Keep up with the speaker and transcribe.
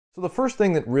So the first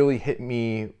thing that really hit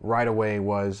me right away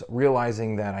was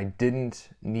realizing that I didn't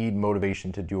need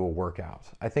motivation to do a workout.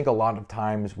 I think a lot of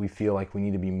times we feel like we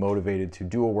need to be motivated to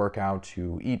do a workout,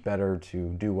 to eat better, to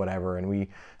do whatever, and we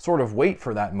sort of wait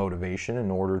for that motivation in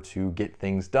order to get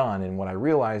things done. And what I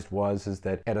realized is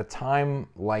that at a time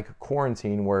like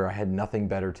quarantine where I had nothing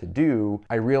better to do,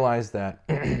 I realized that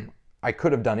I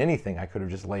could have done anything. I could have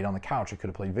just laid on the couch. I could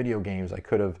have played video games. I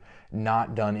could have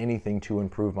not done anything to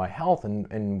improve my health.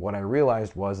 And what I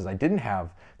realized is I didn't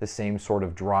have the same sort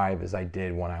of drive as I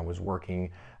did when I was working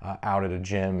out at a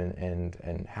gym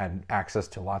and had access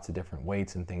to lots of different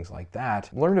weights and things like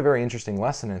that. Learned a very interesting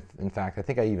lesson. In fact, I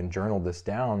think I even journaled this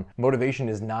down. Motivation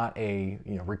is not a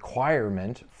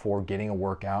requirement for getting a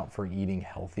workout, for eating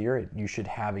healthier. You should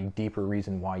have a deeper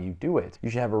reason why you do it. You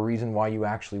should have a reason why you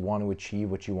actually want to achieve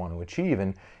what you want to achieve.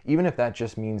 And even if that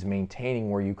just means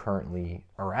maintaining where you currently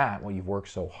are at, what you've worked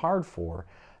so hard for,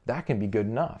 that can be good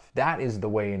enough. That is the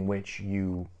way in which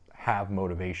you have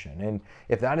motivation. And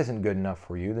if that isn't good enough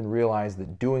for you, then realize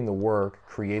that doing the work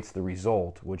creates the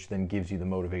result, which then gives you the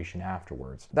motivation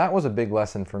afterwards. That was a big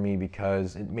lesson for me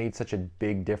because it made such a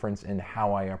big difference in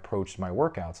how I approached my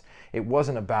workouts. It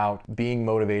wasn't about being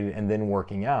motivated and then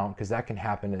working out, because that can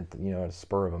happen at a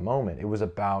spur of a moment. It was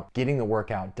about getting the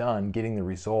workout done, getting the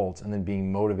results, and then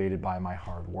being motivated by my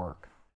hard work.